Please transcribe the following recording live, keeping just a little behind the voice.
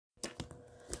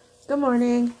Good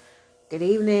morning, good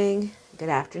evening, good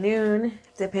afternoon,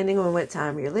 depending on what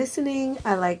time you're listening.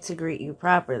 I like to greet you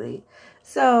properly.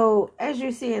 So, as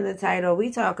you see in the title,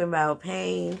 we talking about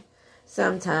pain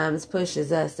sometimes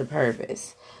pushes us to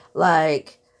purpose.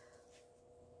 Like,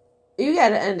 you got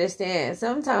to understand,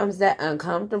 sometimes that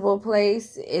uncomfortable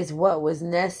place is what was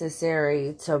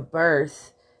necessary to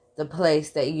birth the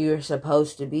place that you're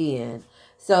supposed to be in.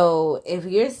 So if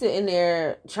you're sitting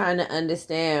there trying to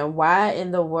understand why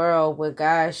in the world would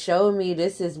God show me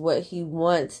this is what he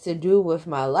wants to do with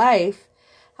my life,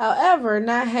 however,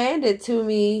 not hand it to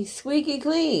me squeaky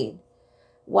clean.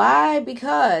 Why?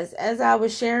 Because as I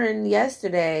was sharing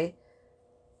yesterday,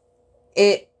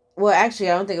 actually,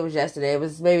 I don't think it was yesterday. It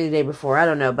was maybe the day before. I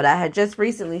don't know. But I had just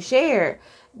recently shared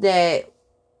that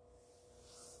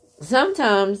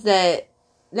sometimes that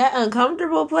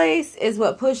uncomfortable place is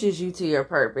what pushes you to your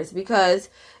purpose, because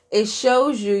it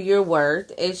shows you your worth.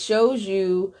 It shows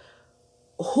you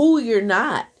who you're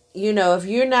not. If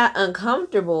you're not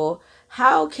uncomfortable,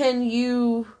 how can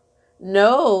you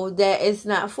know that it's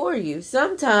not for you?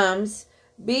 Sometimes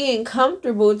being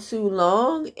comfortable too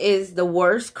long is the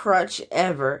worst crutch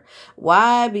ever.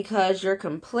 Why? Because you're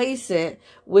complacent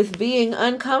with being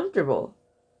uncomfortable.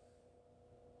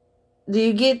 Do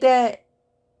you get that?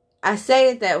 I say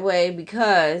it that way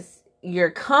because you're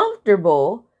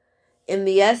comfortable in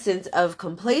the essence of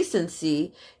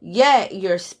complacency, yet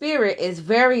your spirit is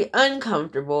very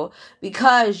uncomfortable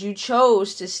because you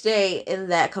chose to stay in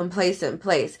that complacent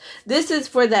place. This is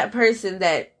for that person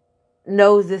that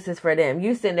knows this is for them.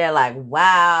 You sitting there like,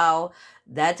 wow,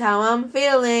 that's how I'm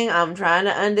feeling. I'm trying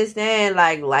to understand,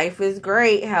 like, life is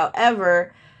great.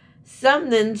 However,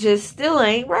 something just still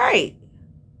ain't right.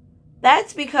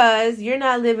 That's because you're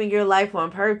not living your life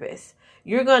on purpose.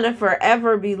 You're going to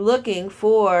forever be looking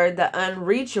for the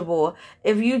unreachable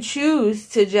if you choose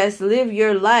to just live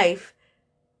your life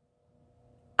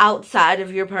outside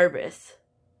of your purpose.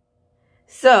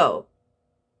 So,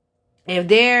 if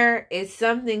there is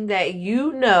something that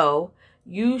you know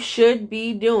you should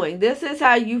be doing, this is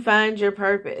how you find your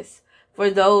purpose. For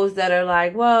those that are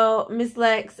like, well, Miss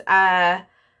Lex, I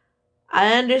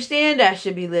understand I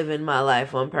should be living my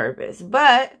life on purpose,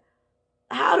 but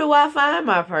how do I find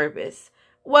my purpose?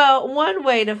 Well, one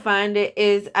way to find it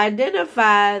is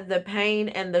identify the pain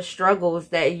and the struggles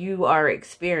that you are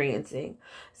experiencing.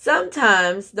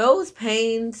 Sometimes those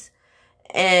pains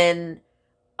and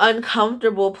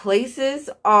uncomfortable places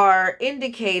are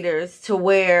indicators to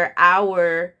where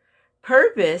our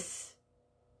purpose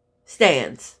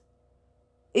stands.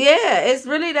 Yeah, it's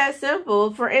really that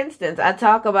simple. For instance, I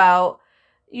talk about,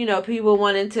 people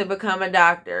wanting to become a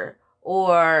doctor,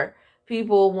 or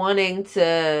people wanting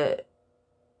to,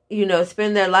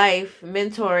 spend their life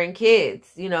mentoring kids,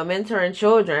 mentoring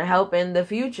children, helping the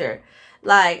future.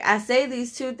 Like, I say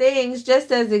these two things just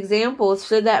as examples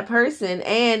for that person,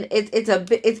 and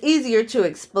it's easier to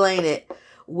explain it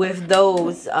with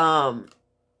those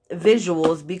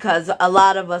visuals, because a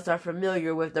lot of us are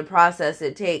familiar with the process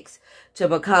it takes to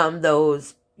become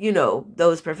those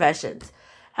professions.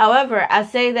 However, I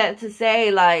say that to say,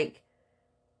 like,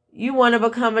 you want to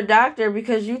become a doctor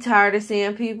because you're tired of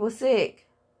seeing people sick.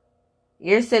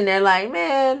 You're sitting there like,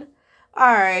 man,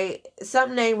 all right,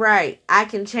 something ain't right. I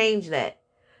can change that.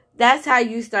 That's how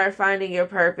you start finding your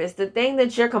purpose. The thing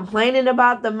that you're complaining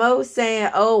about the most,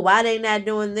 saying, oh, why they not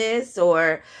doing this?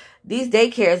 Or these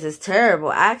daycares is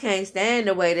terrible. I can't stand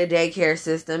the way the daycare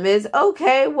system is.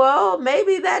 Okay, well,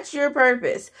 maybe that's your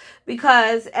purpose,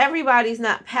 because everybody's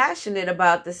not passionate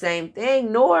about the same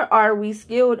thing, nor are we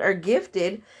skilled or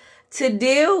gifted to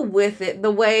deal with it the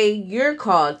way you're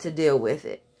called to deal with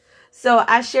it. So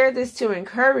I share this to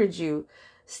encourage you.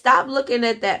 Stop looking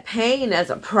at that pain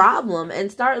as a problem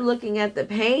and start looking at the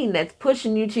pain that's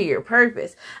pushing you to your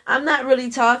purpose. I'm not really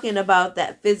talking about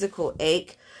that physical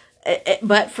ache,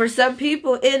 but for some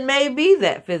people, it may be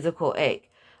that physical ache.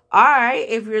 All right,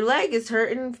 if your leg is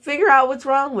hurting, figure out what's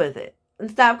wrong with it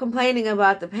and stop complaining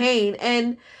about the pain.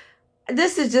 And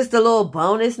this is just a little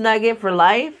bonus nugget for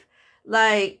life.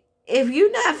 Like, if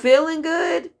you're not feeling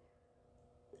good,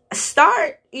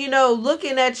 start,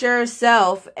 looking at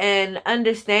yourself and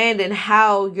understanding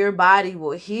how your body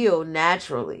will heal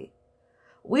naturally.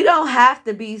 We don't have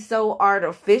to be so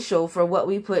artificial for what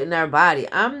we put in our body.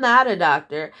 I'm not a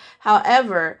doctor.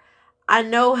 However, I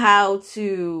know how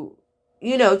to,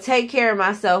 take care of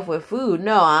myself with food.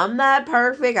 No, I'm not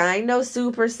perfect. I ain't no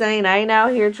super saint. I ain't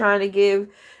out here trying to give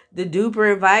the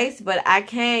duper advice, but I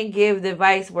can give the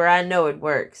advice where I know it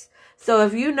works. So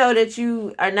if you know that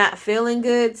you are not feeling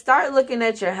good, start looking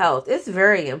at your health. It's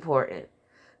very important.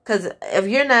 Because if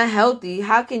you're not healthy,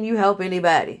 how can you help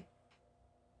anybody?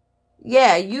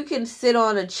 Yeah, you can sit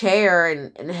on a chair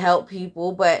and help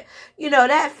people, but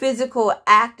that physical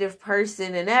active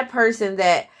person and that person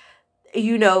that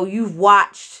you've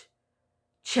watched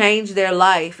change their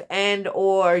life, and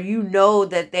or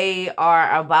that they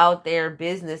are about their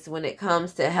business when it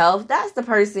comes to health, that's the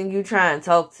person you try and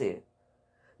talk to.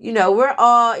 We're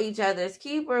all each other's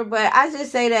keeper, but I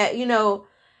just say that,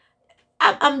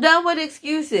 I'm done with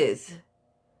excuses.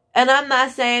 And I'm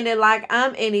not saying it like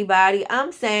I'm anybody.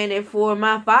 I'm saying it for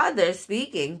my father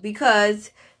speaking,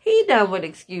 because he done with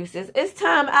excuses. It's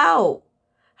time out.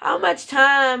 How much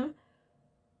time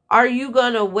are you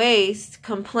going to waste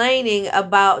complaining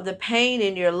about the pain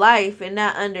in your life and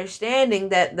not understanding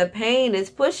that the pain is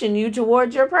pushing you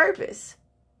towards your purpose?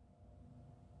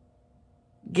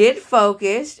 Get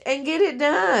focused and get it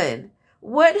done.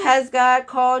 What has God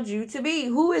called you to be?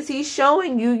 Who is he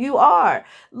showing you are?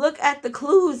 Look at the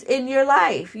clues in your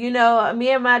life. Me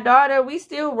and my daughter, we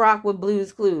still rock with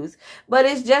Blue's Clues. But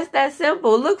it's just that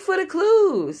simple. Look for the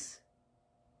clues.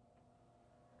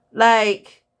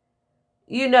 Like,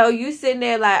 you sitting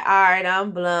there like, all right, I'm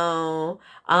blown.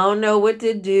 I don't know what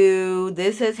to do.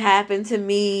 This has happened to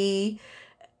me.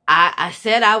 I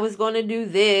said I was going to do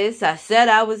this. I said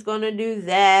I was going to do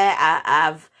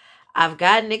that. I've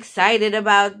gotten excited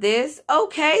about this.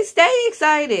 Okay, stay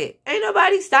excited. Ain't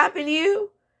nobody stopping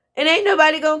you. And ain't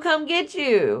nobody gonna come get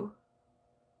you.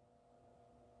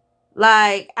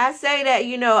 Like, I say that,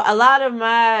 a lot of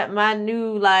my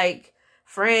new, like,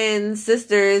 friends,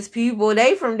 sisters, people,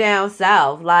 they from down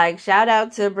south. Like, shout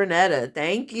out to Bernetta.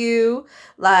 Thank you.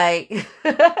 Like,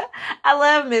 I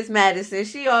love Miss Madison.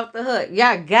 She off the hook.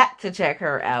 Y'all got to check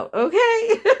her out,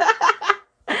 okay?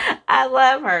 I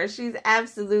love her. She's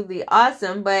absolutely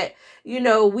awesome. But,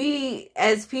 we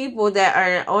as people that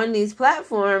are on these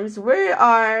platforms, we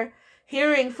are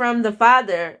hearing from the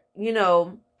Father,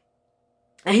 and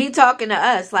he talking to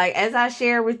us. Like, as I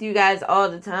share with you guys all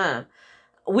the time,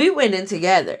 we went in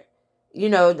together.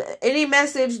 Any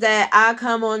message that I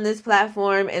come on this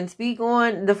platform and speak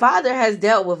on, the Father has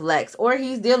dealt with Lex, or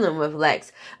he's dealing with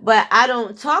Lex. But I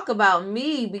don't talk about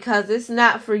me, because it's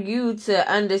not for you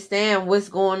to understand what's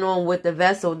going on with the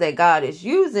vessel that God is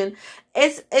using.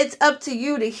 It's up to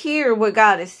you to hear what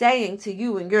God is saying to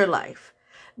you in your life.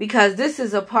 Because this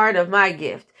is a part of my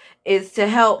gift, is to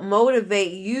help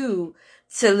motivate you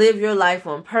to live your life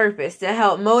on purpose, to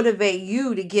help motivate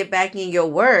you to get back in your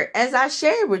word. As I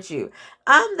shared with you,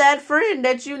 I'm that friend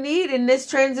that you need in this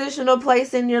transitional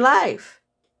place in your life.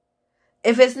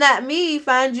 If it's not me,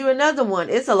 find you another one.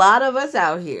 It's a lot of us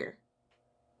out here.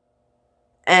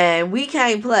 And we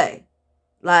can't play.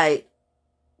 Like,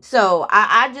 so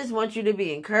I just want you to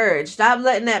be encouraged. Stop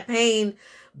letting that pain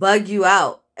bug you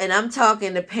out. And I'm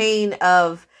talking the pain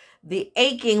of the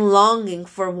aching longing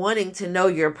for wanting to know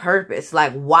your purpose.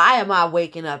 Like, why am I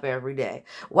waking up every day?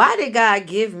 Why did God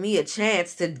give me a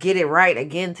chance to get it right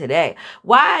again today?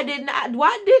 Why didn't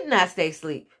I stay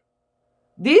asleep?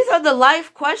 These are the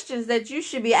life questions that you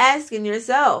should be asking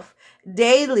yourself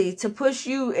daily to push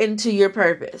you into your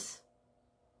purpose.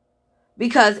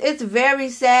 Because it's very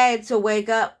sad to wake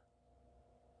up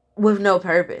with no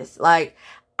purpose. Like,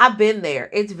 I've been there.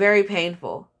 It's very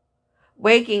painful.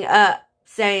 Waking up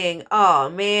saying, oh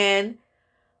man,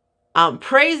 I'm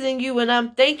praising you and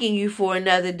I'm thanking you for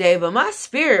another day, but my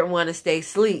spirit want to stay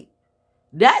asleep.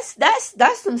 That's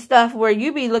some stuff where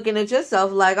you be looking at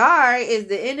yourself like, all right, is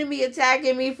the enemy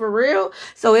attacking me for real?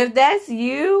 So if that's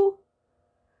you,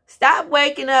 stop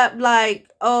waking up like,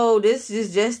 oh, this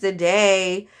is just a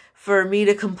day for me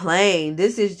to complain.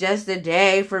 This is just a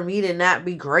day for me to not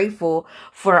be grateful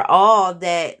for all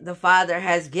that the Father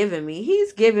has given me.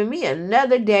 He's given me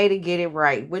another day to get it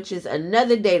right, which is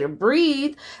another day to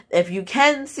breathe. If you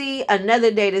can see,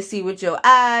 another day to see with your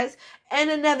eyes,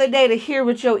 and another day to hear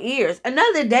with your ears.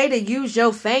 Another day to use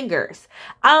your fingers.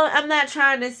 I'm not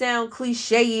trying to sound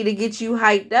cliche to get you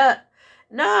hyped up.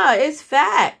 No, it's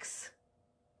facts.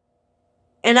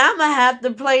 And I'm going to have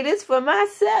to play this for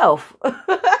myself.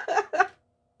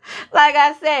 Like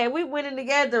I said, we winning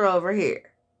together over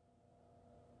here.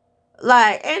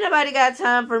 Like, ain't nobody got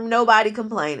time for nobody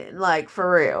complaining. Like,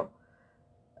 for real.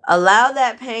 Allow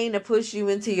that pain to push you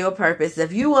into your purpose.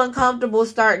 If you uncomfortable,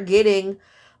 start getting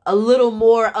a little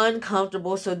more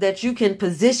uncomfortable so that you can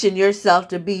position yourself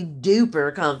to be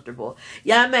duper comfortable.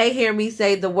 Y'all may hear me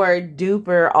say the word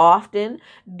duper often.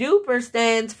 Duper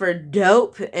stands for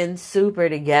dope and super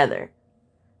together.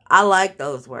 I like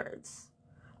those words.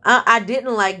 I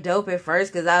didn't like dope at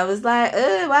first because I was like,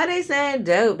 why they saying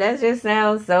dope? That just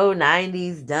sounds so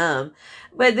 90s dumb.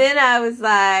 But then I was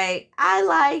like, I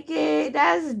like it.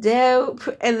 That's dope.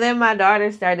 And then my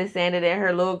daughter started saying it in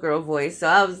her little girl voice. So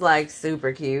I was like,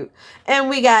 super cute. And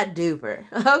we got duper.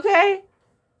 Okay?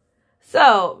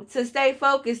 So, to stay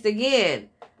focused again,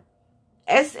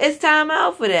 it's time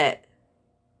out for that.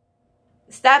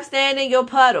 Stop standing in your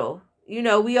puddle. You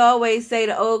know, we always say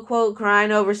the old quote,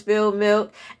 crying over spilled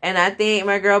milk. And I think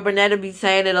my girl Bernetta be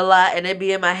saying it a lot, and it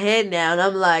be in my head now. And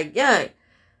I'm like, yeah,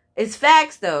 it's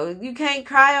facts though. You can't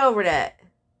cry over that.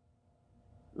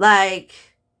 Like,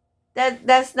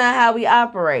 that's not how we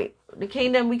operate. The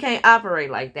kingdom, we can't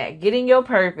operate like that. Get in your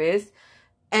purpose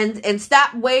and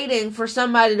stop waiting for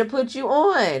somebody to put you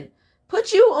on.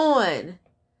 Put you on.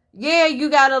 Yeah, you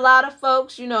got a lot of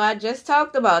folks, you know, I just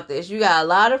talked about this. You got a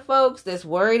lot of folks that's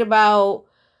worried about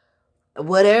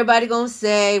what everybody gonna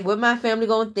say, what my family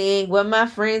gonna think, what my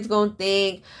friends gonna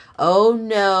think. Oh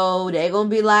no, they gonna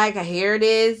be like, here it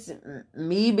is,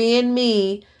 me being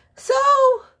me. So,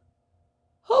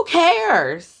 who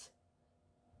cares?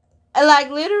 Like,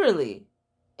 literally.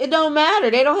 It don't matter.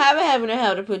 They don't have a heaven or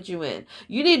hell to put you in.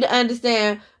 You need to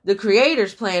understand the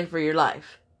Creator's plan for your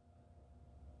life.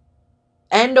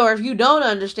 And or if you don't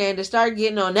understand it, start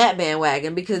getting on that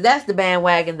bandwagon, because that's the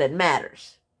bandwagon that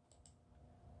matters.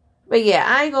 But yeah,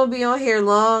 I ain't going to be on here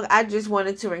long. I just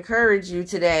wanted to encourage you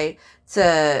today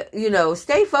to, you know,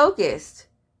 stay focused.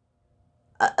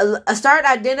 Start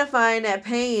identifying that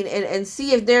pain and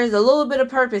see if there's a little bit of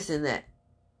purpose in that.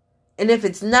 And if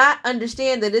it's not,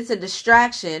 understand that it's a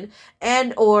distraction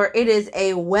and or it is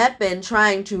a weapon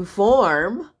trying to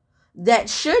form that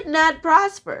should not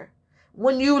prosper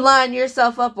when you line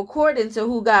yourself up according to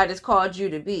who God has called you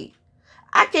to be.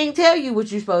 I can't tell you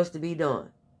what you're supposed to be doing.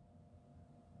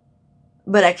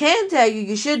 But I can tell you,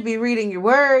 you should be reading your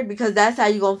word, because that's how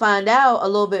you're going to find out a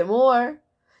little bit more.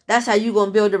 That's how you're going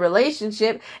to build a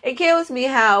relationship. It kills me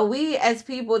how we, as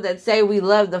people that say we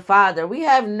love the Father, we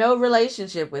have no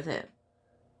relationship with him.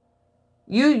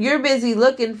 You're busy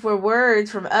looking for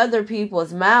words from other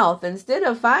people's mouth instead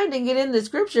of finding it in the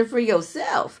scripture for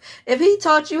yourself. If he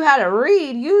taught you how to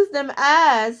read, use them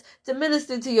eyes to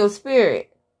minister to your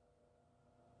spirit.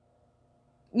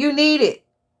 You need it.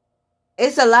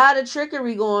 It's a lot of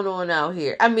trickery going on out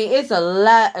here. I mean, it's a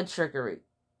lot of trickery.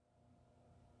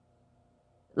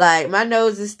 Like, my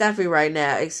nose is stuffy right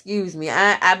now. Excuse me.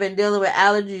 I've been dealing with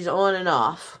allergies on and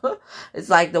off. It's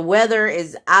like the weather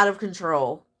is out of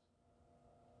control.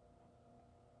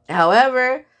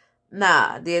 However,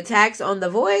 the attacks on the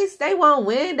voice, they won't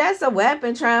win. That's a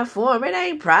weapon trying to form. It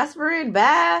ain't prospering.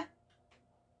 Bye.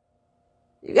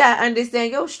 You got to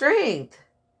understand your strength.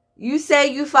 You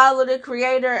say you follow the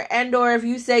Creator, and or if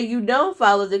you say you don't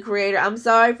follow the Creator, I'm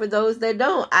sorry for those that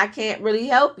don't. I can't really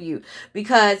help you,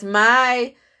 because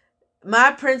my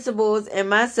principles and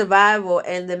my survival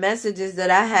and the messages that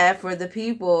I have for the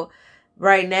people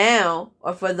right now,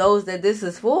 or for those that this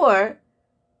is for,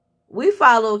 we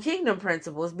follow kingdom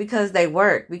principles because they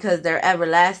work, because they're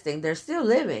everlasting. They're still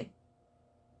living.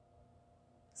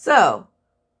 So,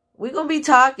 we're going to be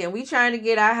talking. We trying to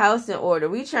get our house in order.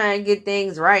 We trying to get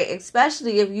things right,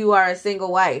 especially if you are a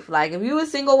single wife. Like, if you a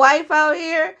single wife out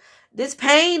here, this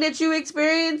pain that you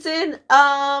experiencing,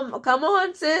 come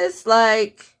on, sis.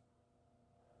 Like,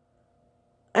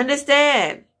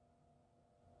 understand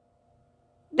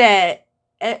that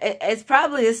it's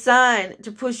probably a sign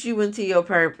to push you into your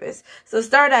purpose. So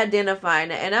start identifying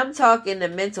it. And I'm talking the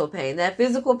mental pain. That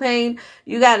physical pain,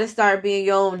 you got to start being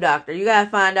your own doctor. You got to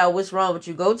find out what's wrong with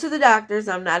you. Go to the doctors.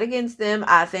 I'm not against them.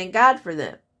 I thank God for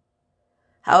them.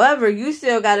 However, you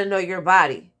still got to know your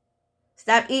body.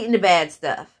 Stop eating the bad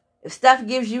stuff. If stuff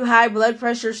gives you high blood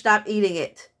pressure, stop eating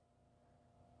it.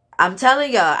 I'm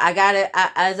telling y'all, I got it.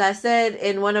 As I said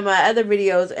in one of my other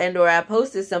videos, and or I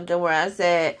posted something where I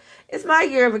said, it's my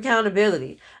year of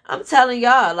accountability. I'm telling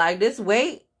y'all, like, this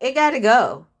weight, it got to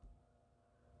go.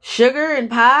 Sugar and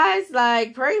pies,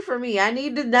 like, pray for me. I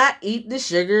need to not eat the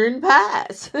sugar and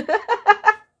pies.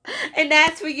 And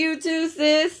that's for you too,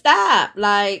 sis. Stop.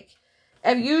 Like,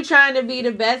 if you trying to be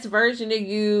the best version of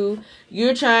you,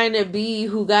 you're trying to be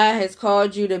who God has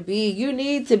called you to be, you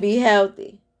need to be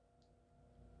healthy.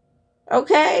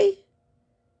 Okay?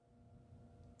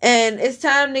 And it's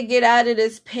time to get out of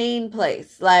this pain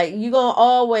place. Like, you're going to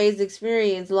always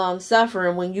experience long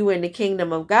suffering when you're in the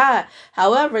kingdom of God.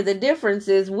 However, the difference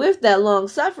is with that long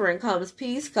suffering comes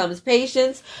peace, comes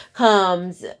patience,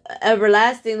 comes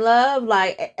everlasting love.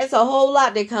 Like, it's a whole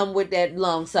lot that come with that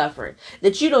long suffering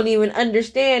that you don't even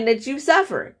understand that you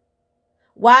suffered.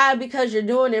 Why? Because you're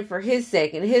doing it for his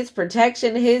sake and his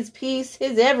protection, his peace,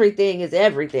 his everything is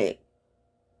everything.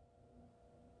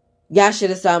 Y'all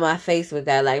should have saw my face with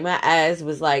that. Like, my eyes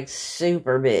was like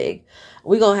super big.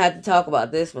 We're going to have to talk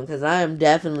about this one because I am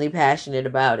definitely passionate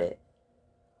about it.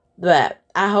 But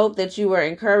I hope that you were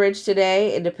encouraged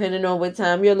today. And depending on what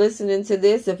time you're listening to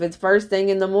this, if it's first thing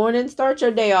in the morning, start your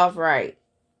day off right.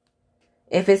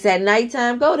 If it's at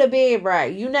nighttime, go to bed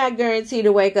right. You're not guaranteed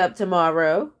to wake up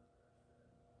tomorrow.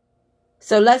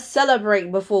 So let's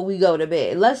celebrate before we go to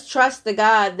bed. Let's trust the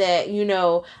God that,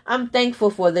 I'm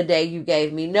thankful for the day you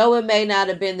gave me. No, it may not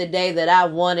have been the day that I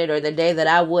wanted or the day that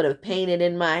I would have painted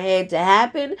in my head to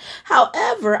happen.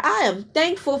 However, I am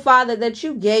thankful, Father, that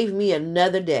you gave me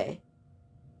another day.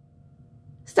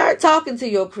 Start talking to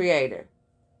your Creator.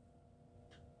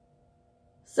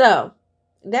 So,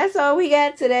 that's all we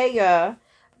got today, y'all.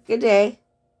 Good day.